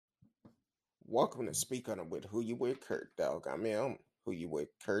Welcome to Speak on It with Who You With, Kurt Dog. I'm Who You With,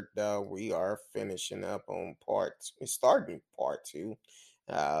 Kurt Dog. We are finishing up on starting part two.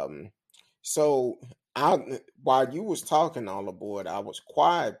 Um, so while you was talking all aboard, I was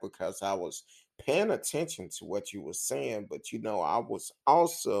quiet because I was paying attention to what you were saying. But I was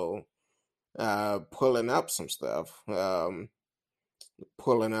also pulling up some stuff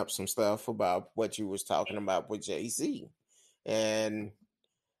about what you was talking about with Jay Z, and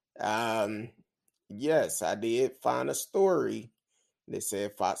um, yes, I did find a story that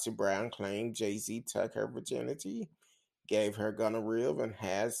said Foxy Brown claimed Jay Z took her virginity, gave her gonorrhea, and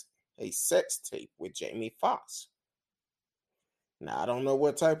has a sex tape with Jamie Foxx. Now, I don't know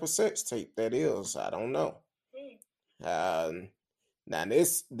what type of sex tape that is. I don't know. Um, Now,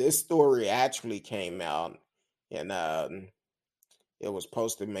 this story actually came out, and it was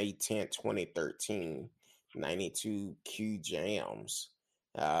posted May 10th, 2013. 92 Q Jams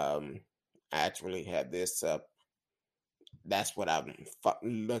actually had this up. That's what I'm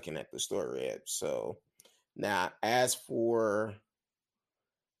looking at the story at. So now, as for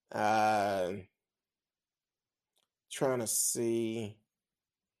uh, trying to see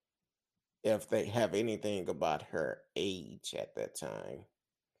if they have anything about her age at that time,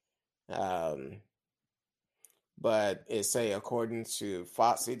 um, but it say according to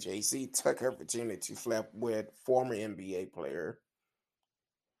Foxy, Jay-Z took her virginity, slept with former NBA player.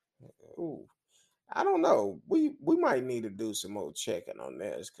 Ooh, I don't know. We might need to do some more checking on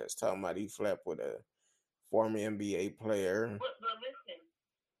this because talking about he slept with a former NBA player. But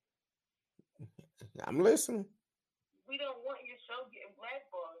listen, I'm listening. We don't want your show getting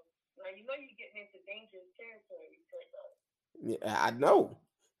blackballed. Now you know you're getting into dangerous territory. Yeah, I know.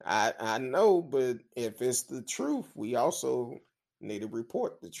 I know, but if it's the truth, we also need to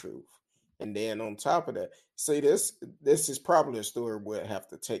report the truth. And then on top of that, see this is probably a story we'll have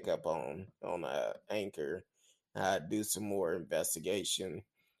to take up on Anchor, do some more investigation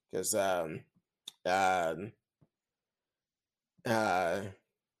because uh uh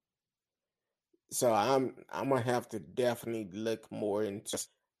so I'm gonna have to definitely look more into.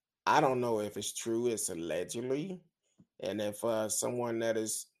 I don't know if it's true. It's allegedly, and if someone that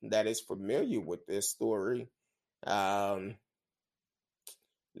is familiar with this story, um,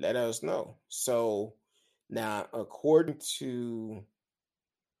 let us know. So now, according to,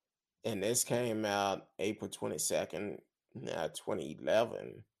 and this came out April 22nd,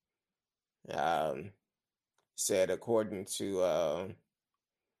 2011. Um, said according to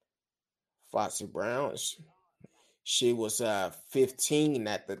Foxy Brown, she was 15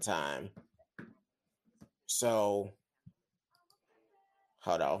 at the time. So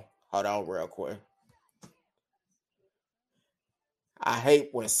hold on, real quick. I hate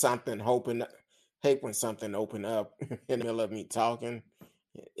when something open up in the middle of me talking.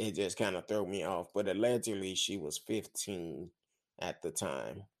 It just kind of threw me off. But allegedly, she was 15 at the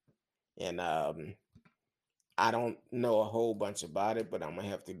time, and I don't know a whole bunch about it, but I'm gonna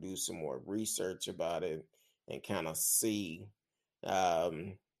have to do some more research about it and kind of see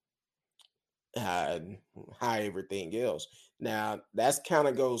um, uh, how everything else. Now, that's kind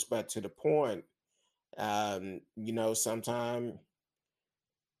of goes back to the point. Sometime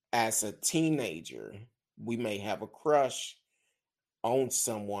as a teenager, we may have a crush on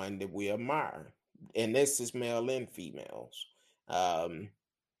someone that we admire, and this is male and females. Um,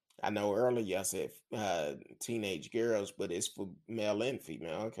 I know earlier I said teenage girls, but it's for male and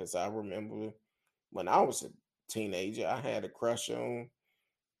female because I remember when I was a teenager, I had a crush on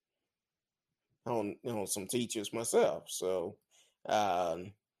some teachers myself. So,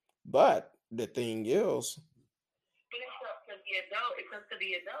 um, but the thing is, it's up to the adult. It's up to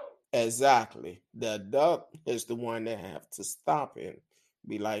the adult. Exactly. The adult is the one that have to stop it.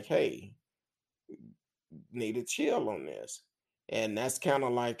 Be like, hey, need to chill on this. And that's kind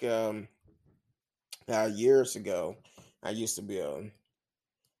of like years ago, I used to be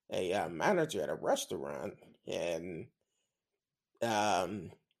a manager at a restaurant, and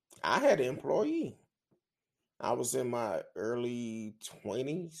um, I had an employee. I was in my early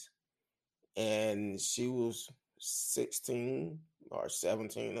 20s, and she was 16 or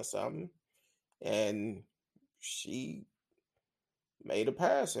 17 or something, and she made a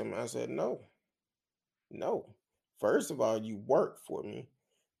pass him. I said, no, no. First of all, you work for me.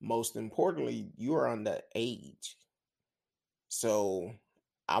 Most importantly, you are under age. So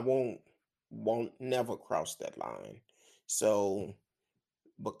I won't never cross that line. So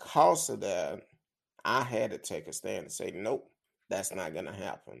because of that, I had to take a stand and say, nope, that's not gonna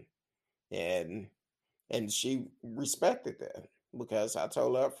happen. And she respected that because I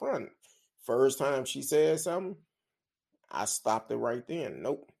told her up front. First time she said something, I stopped it right then.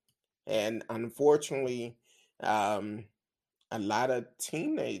 Nope. And unfortunately, um, a lot of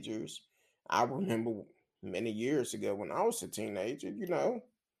teenagers, I remember many years ago when I was a teenager,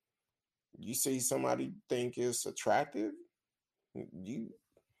 you see somebody think is attractive, you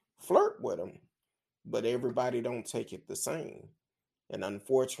flirt with them, but everybody don't take it the same. And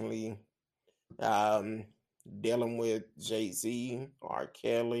unfortunately, um, dealing with Jay-Z, R.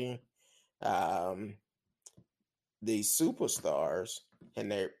 Kelly, um, these superstars,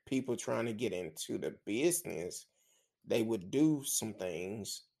 and they're people trying to get into the business, they would do some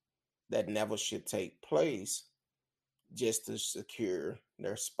things that never should take place just to secure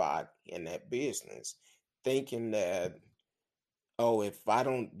their spot in that business, thinking that, oh, if I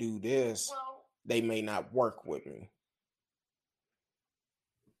don't do this, they may not work with me.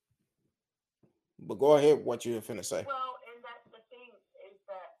 But go ahead, what you were finna say. Well, and that's the thing is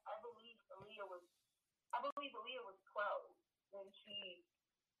that I believe Aaliyah was 12 when she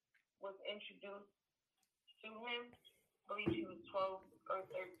was introduced to him. I believe she was 12 or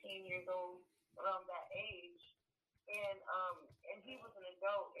 13 years old around that age. And he was an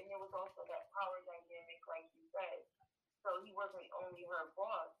adult, and there was also that power dynamic, like you said. So he wasn't only her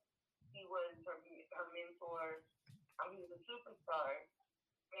boss; he was her mentor. He was a superstar,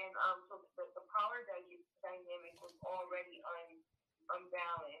 and so the power dynamic was already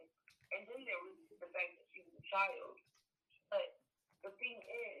unbalanced. And then there was the fact that she was a child. But the thing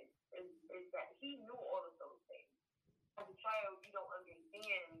is that he knew all of those things. As a child, you don't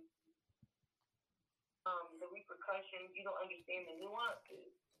understand the repercussions. You don't understand the nuances.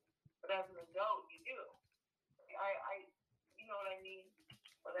 But as an adult, you do. You know what I mean.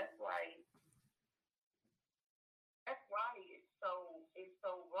 So that's why it's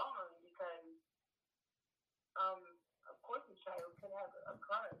so wrong because of course a child could have a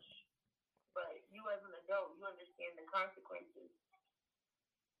crush, but you as an adult, you understand the consequences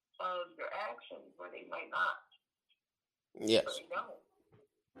of your actions, where they might not, or Yes. they don't.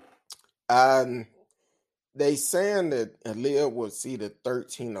 Um, they saying that Aaliyah was either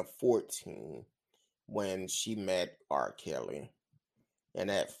 13 or 14 when she met R. Kelly. And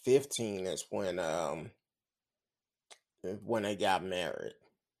at 15 is when they got married.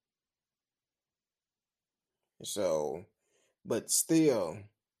 So, but still,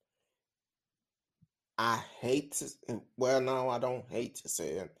 I hate to, well, no, I don't hate to say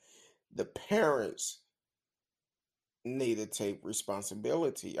it. The parents need to take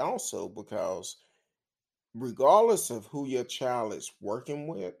responsibility also because regardless of who your child is working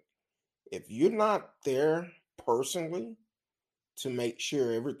with, if you're not there personally to make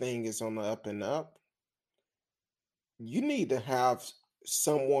sure everything is on the up and up, you need to have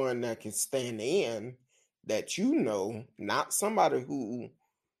someone that can stand in that not somebody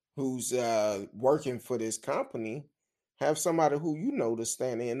who's working for this company, have somebody who to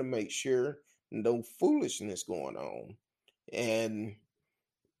stand in to make sure no foolishness going on. And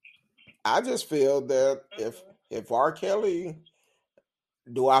I just feel that if R. Kelly,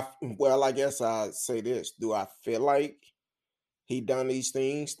 do I well, I guess I say this, do I feel like he done these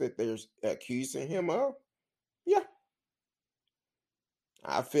things that they're accusing him of? Yeah,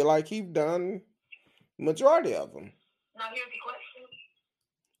 I feel like he done majority of them. Now here's the question.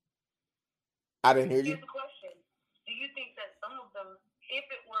 I didn't hear you. Here's the question. Do you think that some of them, if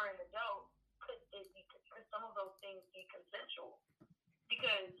it were an adult, could some of those things be consensual?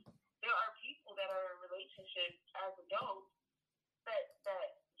 Because there are people that are in relationships as adults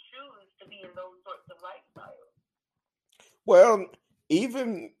that choose to be in those sorts of lifestyles. Well,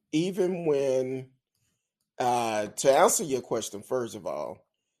 even when to answer your question, first of all,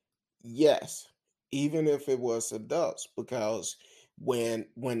 yes, even if it was adults, because when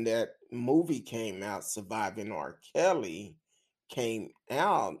that movie came out, Surviving R. Kelly came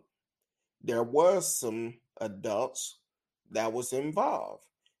out, there was some adults that was involved.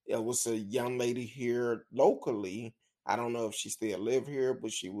 It was a young lady here locally. I don't know if she still live here,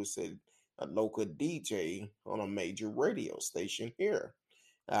 but she was a local DJ on a major radio station here.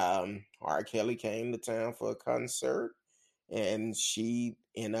 R. Kelly came to town for a concert, and she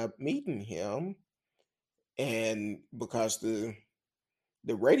ended up meeting him. And because the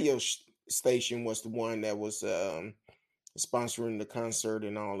station was the one that was sponsoring the concert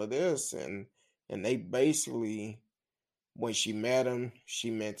and all of this, and they basically, when she met him,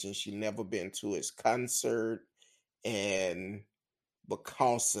 she mentioned she never been to his concert, and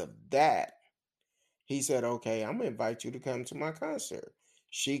because of that, he said, "Okay, I'm gonna invite you to come to my concert."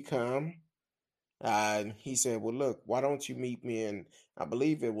 She come. He said, "Well, look, why don't you meet me in? I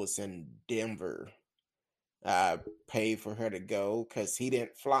believe it was in Denver. I paid for her to go because he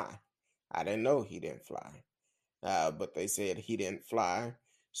didn't fly. I didn't know he didn't fly, but they said he didn't fly.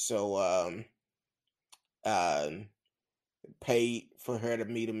 So uh, paid for her to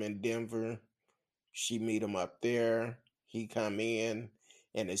meet him in Denver. She meet him up there. He come in,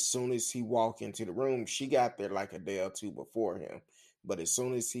 and as soon as he walked into the room, she got there like a day or two before him. But as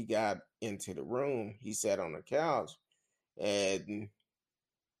soon as he got into the room, he sat on the couch and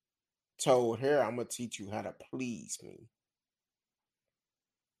told her, "I'm gonna teach you how to please me."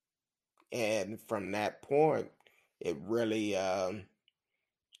 And from that point, it really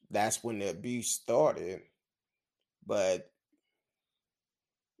that's when the abuse started. But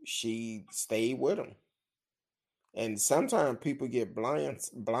she stayed with him. And sometimes people get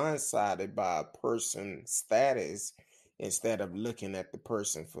blindsided by a person's status instead of looking at the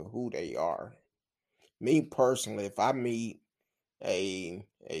person for who they are. Me personally, if I meet a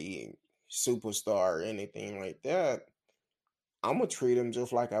superstar or anything like that, I'm gonna treat them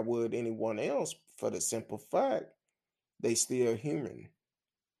just like I would anyone else for the simple fact they still human.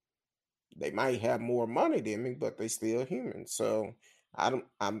 They might have more money than me, but they still human. So I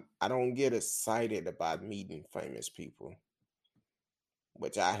don't get excited about meeting famous people,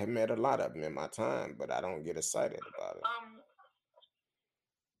 which I have met a lot of them in my time, but I don't get excited about it.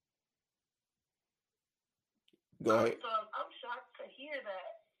 Go ahead. So I'm shocked to hear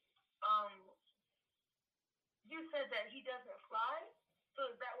that. You said that he doesn't fly. So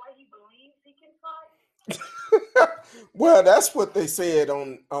is that why he believes he can fly? Well, that's what they said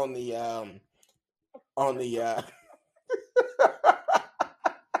on the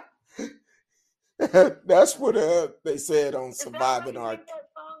that's what they said on Surviving R.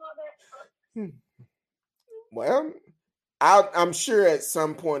 Well, I'm sure at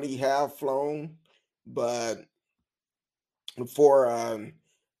some point he have flown, but for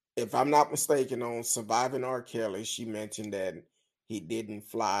if I'm not mistaken, on Surviving R. Kelly, she mentioned that he didn't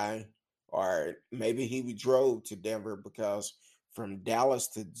fly, or maybe he drove to Denver because from Dallas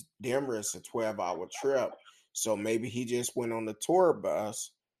to Denver is a 12-hour trip. So maybe he just went on the tour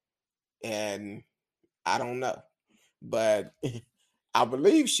bus, and I don't know. But I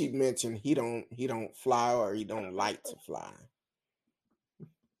believe she mentioned he don't fly, or he don't like to fly.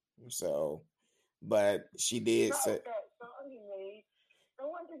 So, but she did say. No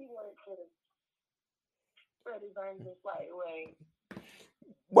wonder he wanted to spread his arms and fly away.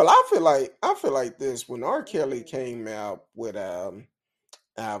 Well, I feel like this when R. Kelly came out with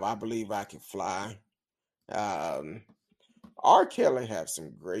I Believe I Can Fly. R. Kelly have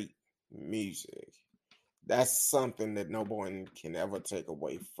some great music. That's something that no one can ever take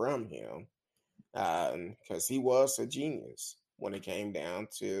away from him, because he was a genius when it came down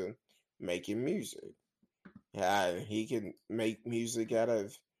to making music. He can make music out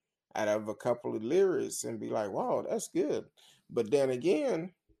of a couple of lyrics and be like, "Wow, that's good." But then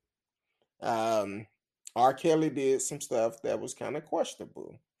again, um, R. Kelly did some stuff that was kind of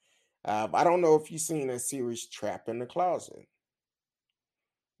questionable. I don't know if you've seen that series Trap in the Closet.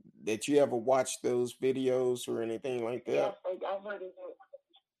 Did you ever watch those videos or anything like that? Yes, I've heard of it.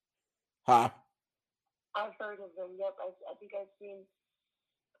 Huh? I've heard of them. Yep, I think I've seen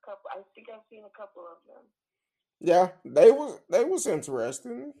a couple. I think I've seen a couple of them. Yeah, they was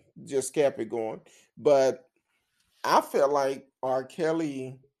interesting. Just kept it going, but I felt like R.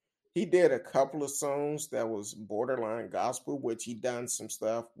 Kelly, he did a couple of songs that was borderline gospel, which he done some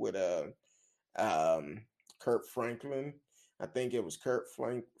stuff with um Kurt Franklin. I think it was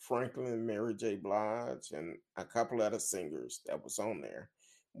Franklin, Mary J. Blige, and a couple other singers that was on there,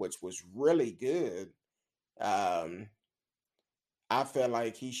 which was really good. Um, I felt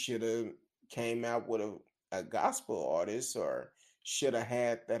like he should have came out with a gospel artist, or should have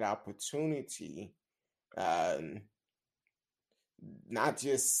had that opportunity. Um, not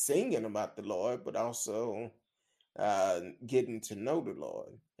just singing about the Lord, but also getting to know the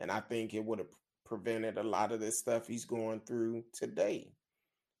Lord. And I think it would have prevented a lot of this stuff he's going through today,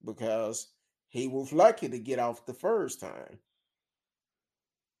 because he was lucky to get off the first time,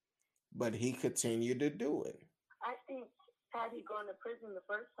 but he continued to do it. I think had he gone to prison the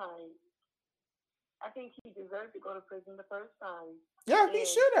first time, I think he deserved to go to prison the first time. Yeah, he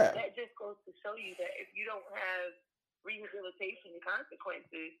should have. That just goes to show you that if you don't have rehabilitation and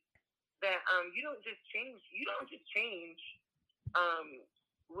consequences, that you don't just change. You don't just change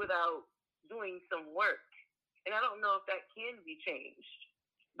without doing some work. And I don't know if that can be changed.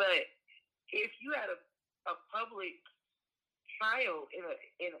 But if you had a public trial in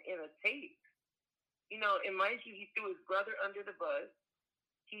a tape, and mind you, he threw his brother under the bus.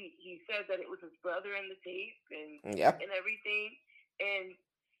 He said that it was his brother in the tape and everything, and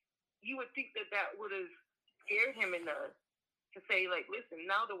you would think that would have scared him enough to say, like, listen,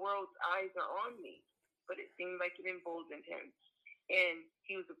 now the world's eyes are on me. But it seemed like it emboldened him. and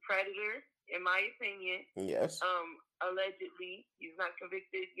he was a predator, in my opinion. Yes. Allegedly, he's not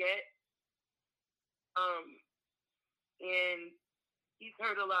convicted yet. And he's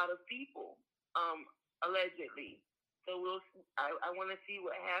hurt a lot of people, allegedly. So I want to see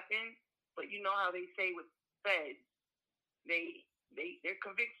what happens. But you know how they say with feds, their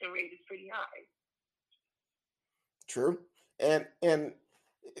conviction rate is pretty high. True. And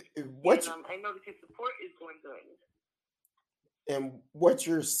what I know that his support is going good. And what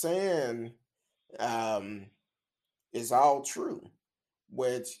you're saying is all true,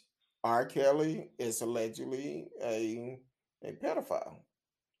 which R. Kelly is allegedly a pedophile.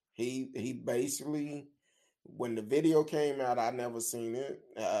 He basically, when the video came out, I never seen it.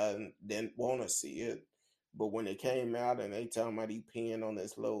 Didn't want to see it, but when it came out and they talking about he peeing on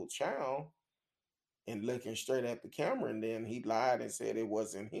this little child and looking straight at the camera, and then he lied and said it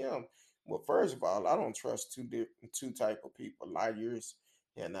wasn't him. Well, first of all, I don't trust two type of people: liars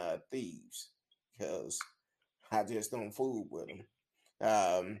and thieves, because I just don't fool with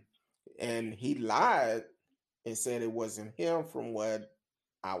them. And he lied and said it wasn't him, from what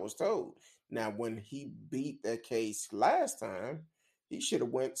I was told. Now, when he beat that case last time, he should have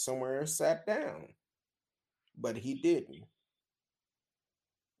went somewhere and sat down, but he didn't.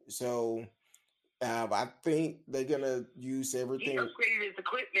 So I think they're gonna use everything. He upgraded his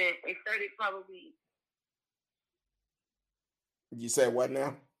equipment and started probably. You said what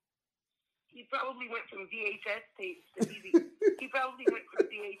now? He probably went from VHS tapes to DVDs. He probably went from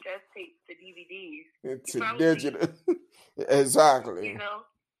VHS tapes to DVDs. To digital. Exactly. You know,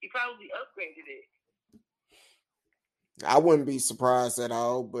 he probably upgraded it. I wouldn't be surprised at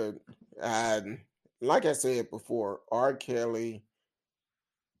all, but like I said before, R. Kelly,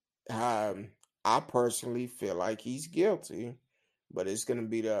 I personally feel like he's guilty, but it's going to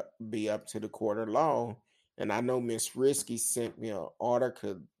be up to the court of law. And I know Miss Risky sent me an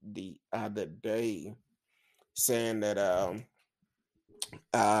article the other day saying that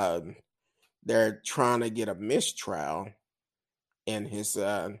they're trying to get a mistrial in his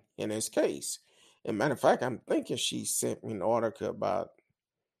case. As a matter of fact, I'm thinking she sent me an article about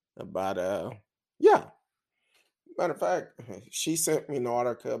yeah. Matter of fact, she sent me an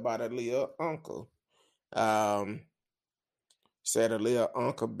article about Aaliyah uncle. Said Aaliyah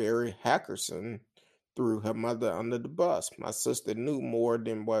uncle Barry Hackerson threw her mother under the bus. My sister knew more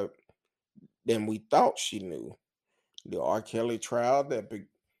than we thought she knew. The R. Kelly trial that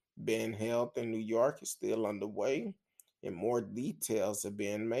being held in New York is still underway, and more details are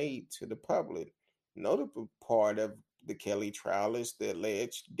being made to the public. Notable part of the Kelly trial is the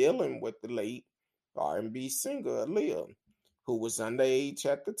alleged dealing with the late R&B singer Aaliyah, who was underage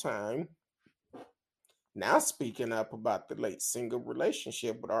at the time. Now speaking up about the late singer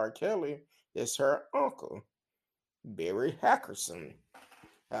relationship with R. Kelly is her uncle, Barry Hackerson.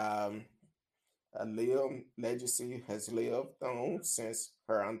 Aaliyah's legacy has lived on since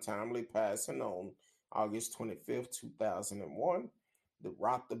her untimely passing on August 25th, 2001. The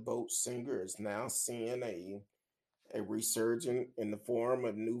Rock the Boat singer is now seeing a resurgence in the form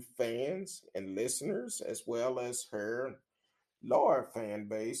of new fans and listeners, as well as her lower fan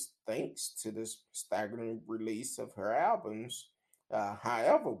base, thanks to the staggering release of her albums.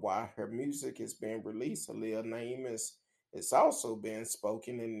 However, while her music is being released, Aaliyah's name is also being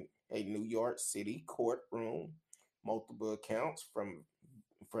spoken in a New York City courtroom. Multiple accounts from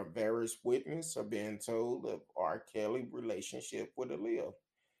various witnesses are being told of R. Kelly's relationship with Aaliyah.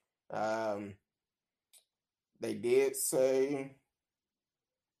 They did say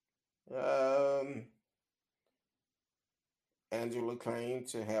Angela claimed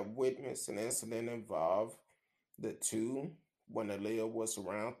to have witnessed an incident involved the two when Aaliyah was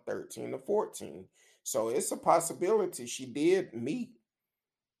around 13 or 14. So it's a possibility she did meet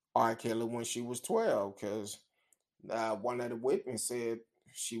R. Kelly when she was 12, because one of the witnesses said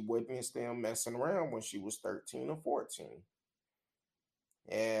she witnessed them messing around when she was 13 or 14.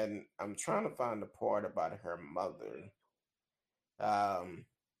 And I'm trying to find the part about her mother.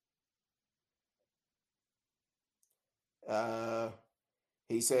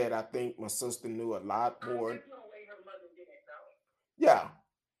 He said, I think my sister knew a lot more. There's no way her mother didn't know. Yeah.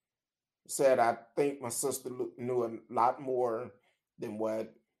 Said, I think my sister knew a lot more than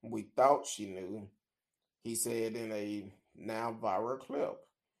what we thought she knew. He said in a now viral clip.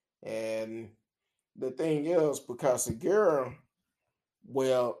 And the thing is, because a girl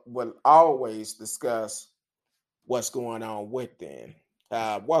will always discuss what's going on with them.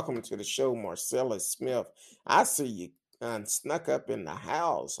 Welcome to the show, Marcella Smith. I see you snuck up in the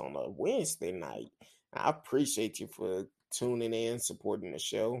house on a Wednesday night. I appreciate you for tuning in, supporting the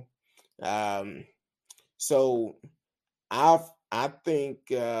show. So I've I think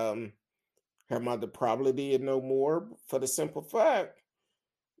her mother probably did know more for the simple fact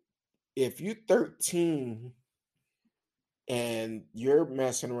if you're 13 and you're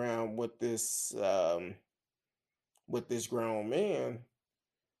messing around with this grown man,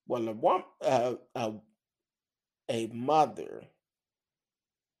 well, a mother,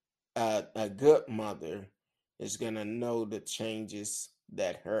 a good mother, is gonna know the changes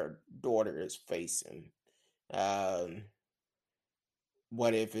that her daughter is facing. Um,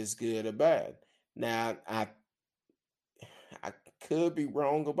 what if it's good or bad? Now, I could be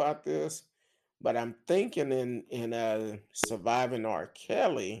wrong about this, but I'm thinking in surviving R.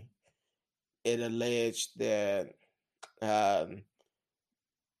 Kelly, it alleged that um,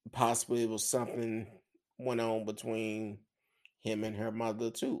 possibly it was something went on between him and her mother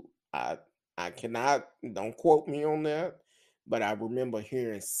too. I cannot, don't quote me on that, but I remember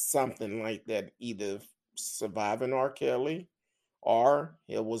hearing something like that, either surviving R. Kelly or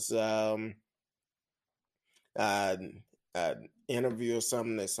it was uh, interview or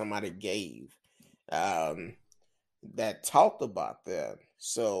something that somebody gave um, that talked about that.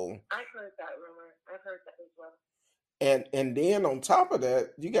 So I've heard that rumor. I've heard that as well. and then on top of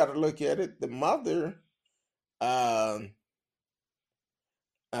that, you got to look at it. The mother, um,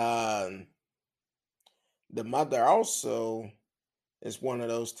 um, the mother also is one of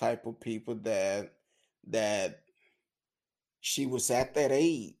those type of people that she was at that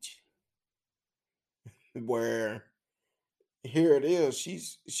age where here it is.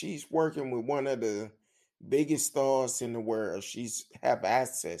 She's working with one of the biggest stars in the world. She's have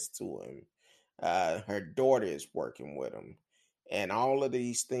access to him. Her daughter is working with him, and all of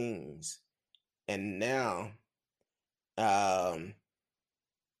these things. And now, um,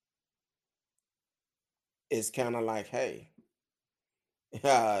 it's kind of like, hey,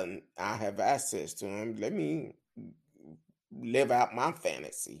 I have access to him. Let me live out my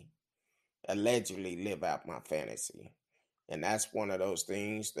fantasy. Allegedly, live out my fantasy, and that's one of those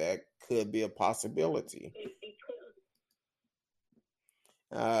things that could be a possibility. It could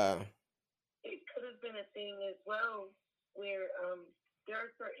Uh, it could have been a thing as well where there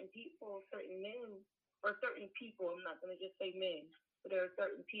are certain people, certain men, or certain people. I'm not going to just say men, but there are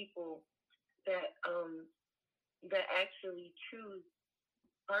certain people that actually choose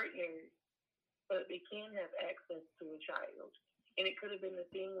partners so that they can have access to a child. And it could have been the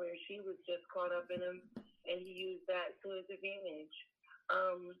thing where she was just caught up in him and he used that to his advantage.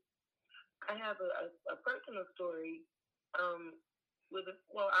 Um, I have a personal story with a,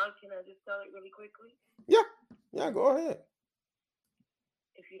 well, can I just tell it really quickly, yeah, yeah. Go ahead.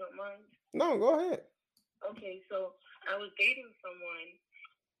 if you don't mind? No, go ahead. Okay, so I was dating someone.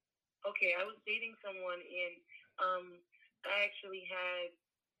 Okay, I was dating someone, and um, I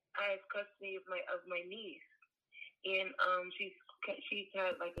had custody of my niece, and she's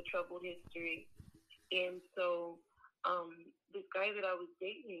had like a troubled history, and so this guy that I was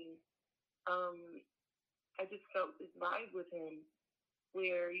dating, um, I just felt this vibe with him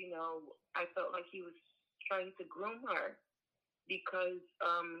where I felt like he was trying to groom her because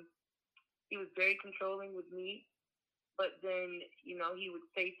he was very controlling with me, but then he would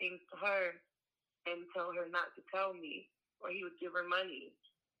say things to her and tell her not to tell me, or he would give her money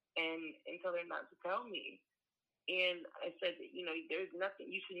and tell her not to tell me. And I said that, there's nothing,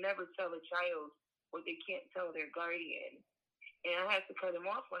 you should never tell a child what they can't tell their guardian. And I had to cut him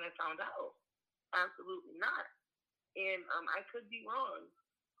off when I found out. Absolutely not. And I could be wrong,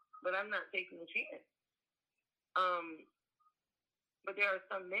 but I'm not taking a chance. Um, but there are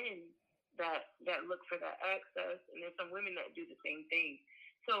some men that look for that access, and there's some women that do the same thing.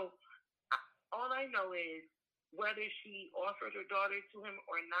 So all I know is whether she offered her daughter to him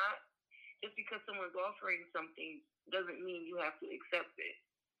or not, just because someone's offering something doesn't mean you have to accept it.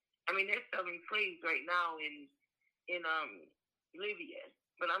 I mean, they're selling slaves right now in Libya,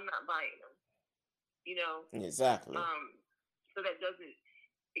 but I'm not buying them. You know, Exactly. so that doesn't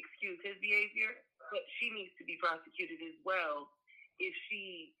excuse his behavior, but she needs to be prosecuted as well. If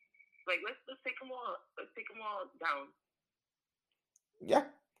she let's take them all, down. Yeah,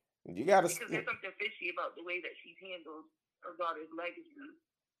 you got Because to. there's something fishy about the way that she's handled her daughter's legacy.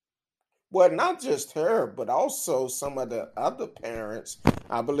 Well, not just her, but also some of the other parents.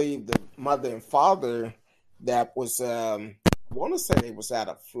 I believe the mother and father that was, I want to say they was out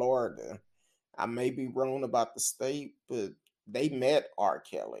of Florida. I may be wrong about the state, but they met R.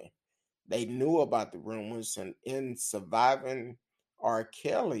 Kelly. They knew about the rumors, and in surviving R.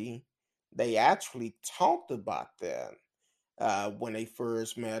 Kelly, they actually talked about that when they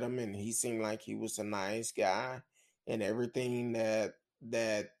first met him, and he seemed like he was a nice guy, and everything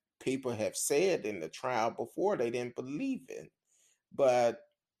that people have said in the trial before, they didn't believe it. But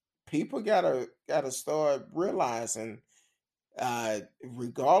people gotta start realizing,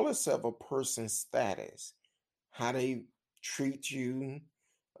 regardless of a person's status, how they treat you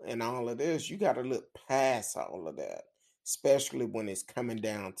and all of this, you got to look past all of that, especially when it's coming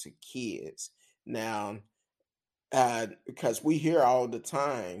down to kids. Now, because we hear all the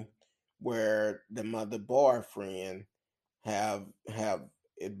time where the mother boyfriend have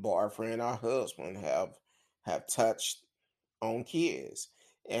a boyfriend or husband have touched on kids,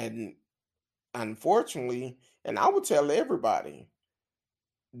 and unfortunately, and I would tell everybody,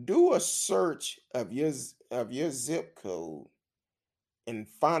 do a search of your zip code and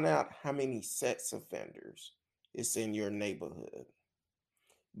find out how many sex offenders is in your neighborhood.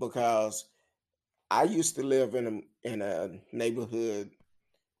 Because I used to live in a neighborhood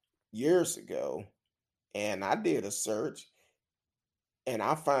years ago, and I did a search, and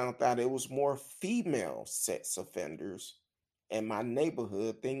I found out it was more female sex offenders in my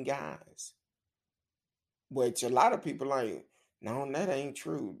neighborhood than guys. Which a lot of people like, no, that ain't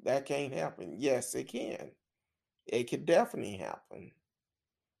true. That can't happen. Yes, it can. It could definitely happen.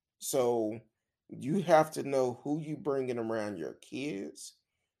 So you have to know who you bringing around your kids,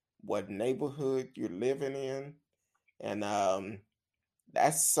 what neighborhood you're living in, and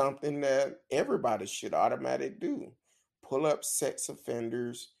that's something that everybody should automatically do. Pull up sex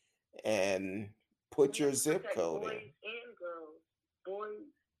offenders and We put have your to zip protect code in. boys and girls. Boys,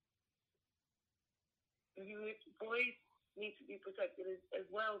 boys need to be protected as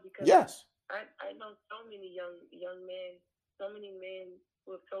well, because Yes. I know so many young men, so many men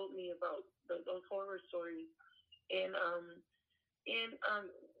who have told me about those horror stories, and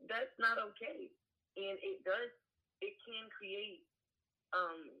that's not okay, and it can create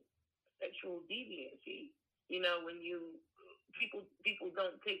um sexual deviancy. You know, when people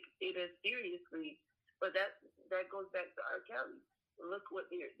don't take it as seriously, but that goes back to R. Kelly. Look what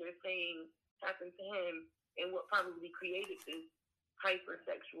they're saying happened to him, and what probably created this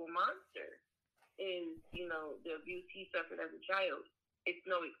hypersexual monster is, the abuse he suffered as a child. It's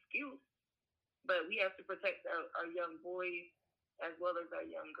no excuse, but we have to protect our young boys as well as our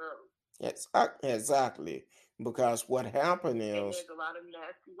young girls. Yes, exactly. Because what happened And is, there's a lot of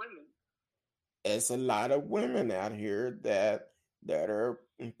nasty women. it's a lot of women out here that are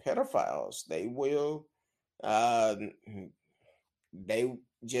pedophiles. Uh, they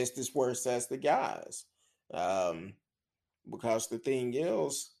just as worse as the guys. Um, because the thing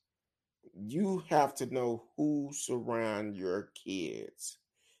is, you have to know who's around your kids.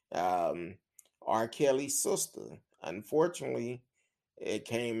 Um, R. Kelly's sister, unfortunately, it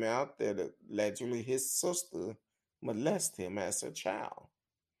came out that allegedly his sister molested him as a child,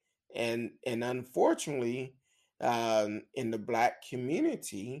 and unfortunately, in the black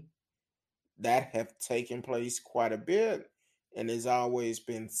community, that have taken place quite a bit, and has always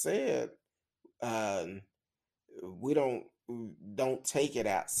been said, um, we don't take it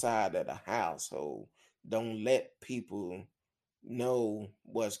outside of the household. Don't let people know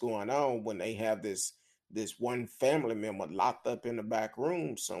what's going on when they have this one family member locked up in the back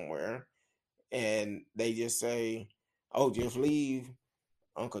room somewhere, and they just say, "Oh, just leave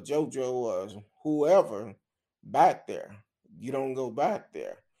Uncle Jojo or whoever back there. You don't go back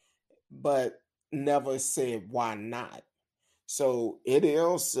there." But never said why not. So it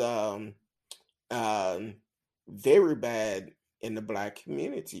is um, very bad in the black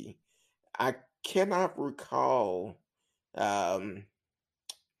community. I cannot recall um,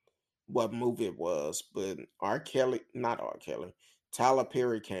 what movie it was, but not R. Kelly, Tyler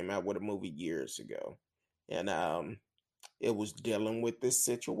Perry came out with a movie years ago, and it was dealing with this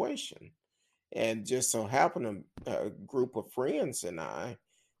situation. And just so happened, a group of friends and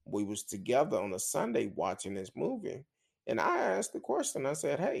we was together on a Sunday watching this movie, and I asked the question. I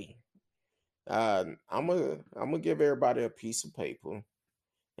said, "Hey, I'm gonna give everybody a piece of paper,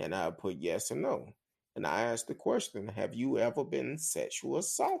 and I put yes or no." And I asked the question, "Have you ever been sexually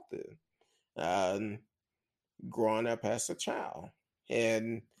assaulted um, growing up as a child?"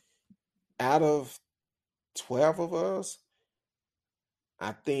 And out of 12 of us,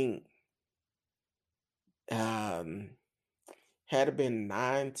 I think um, had it been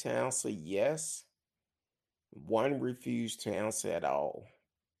 9 to answer yes, one refused to answer at all.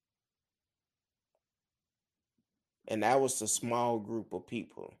 And that was a small group of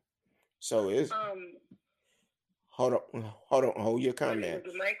people. So it's hold your But it comment.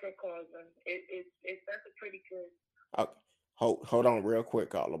 was a microcosm. It's that's a pretty good. Uh, hold on real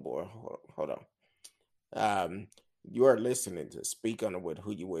quick, caller boy. Hold on. You are listening to Speak On It with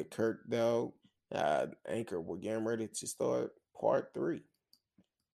Who You With Kurt, though. Anchor, we're getting ready to start part 3.